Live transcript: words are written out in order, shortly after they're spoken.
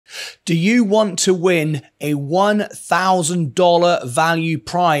Do you want to win a $1,000 value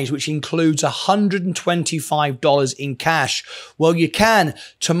prize, which includes $125 in cash? Well, you can.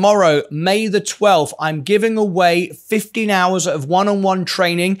 Tomorrow, May the 12th, I'm giving away 15 hours of one-on-one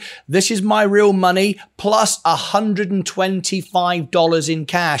training. This is my real money, plus $125 in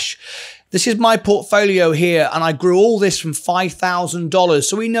cash. This is my portfolio here, and I grew all this from $5,000.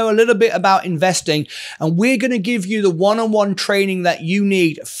 So we know a little bit about investing, and we're going to give you the one-on-one training that you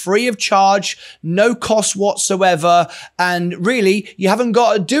need free of charge, no cost whatsoever. And really, you haven't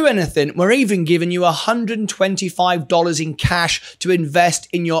got to do anything. We're even giving you $125 in cash to invest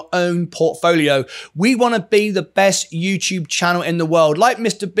in your own portfolio. We want to be the best YouTube channel in the world, like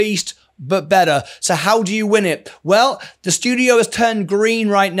Mr. Beast, but better. So how do you win it? Well, the studio has turned green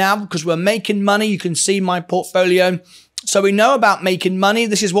right now because we're making money. You can see my portfolio. So we know about making money.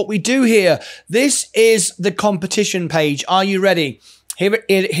 This is what we do here. This is the competition page. Are you ready? Here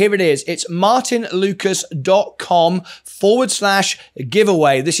it is. It's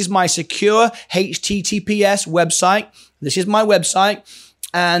martynlucas.com/giveaway. This is my secure HTTPS website. This is my website.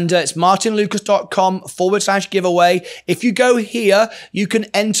 And it's martynlucas.com/giveaway. If you go here, you can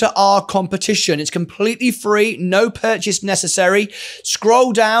enter our competition. It's completely free, no purchase necessary.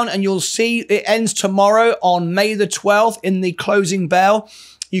 Scroll down and you'll see it ends tomorrow on May the 12th in the closing bell.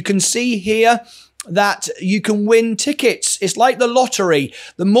 You can see here that you can win tickets. It's like the lottery.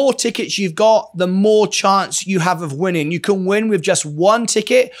 The more tickets you've got, the more chance you have of winning. You can win with just one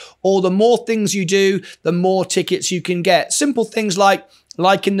ticket, or the more things you do, the more tickets you can get. Simple things like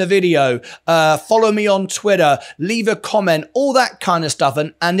liking the video, follow me on Twitter, leave a comment, all that kind of stuff.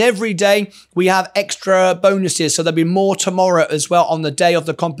 And every day we have extra bonuses. So there'll be more tomorrow as well on the day of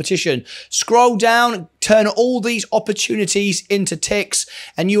the competition. Scroll down, turn all these opportunities into ticks,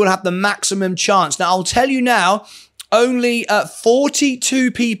 and you will have the maximum chance. Now, I'll tell you now, only 42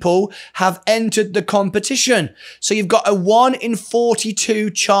 people have entered the competition. So you've got a 1 in 42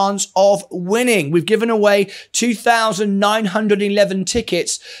 chance of winning. We've given away 2,911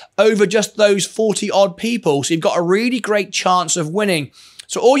 tickets over just those 40 odd people. So you've got a really great chance of winning.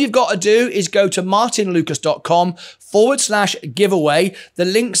 So all you've got to do is go to martynlucas.com/giveaway. The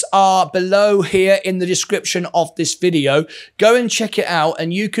links are below here in the description of this video. Go and check it out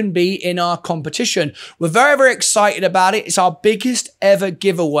and you can be in our competition. We're very, very excited about it. It's our biggest ever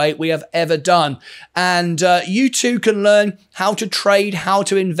giveaway we have ever done. And you too can learn how to trade, how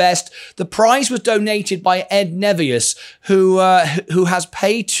to invest. The prize was donated by Ed Nevius, who has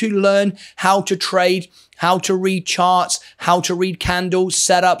paid to learn how to trade, how to read charts, how to read candles,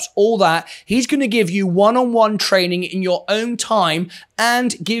 setups, all that. He's going to give you one-on-one training in your own time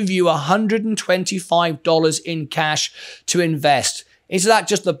and give you $125 in cash to invest. Is that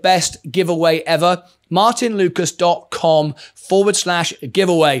just the best giveaway ever?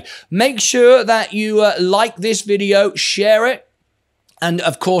 martynlucas.com/giveaway. Make sure that you like this video, share it. And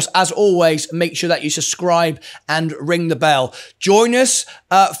of course, as always, make sure that you subscribe and ring the bell. Join us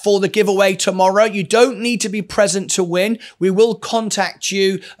for the giveaway tomorrow. You don't need to be present to win. We will contact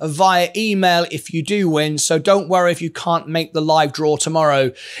you via email if you do win. So don't worry if you can't make the live draw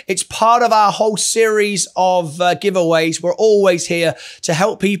tomorrow. It's part of our whole series of giveaways. We're always here to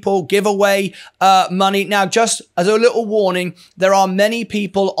help people give away money. Now, just as a little warning, there are many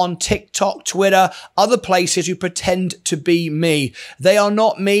people on TikTok, Twitter, other places who pretend to be me. They are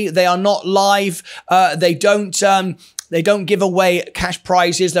not me. They are not live. They don't give away cash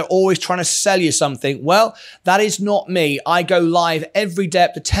prizes. They're always trying to sell you something. Well, that is not me. I go live every day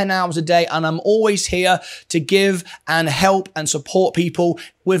up to 10 hours a day, and I'm always here to give and help and support people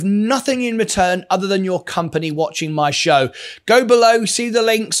with nothing in return other than your company watching my show. Go below, see the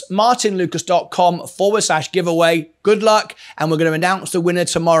links, martynlucas.com/giveaway. Good luck, and we're going to announce the winner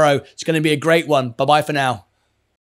tomorrow. It's going to be a great one. Bye-bye for now.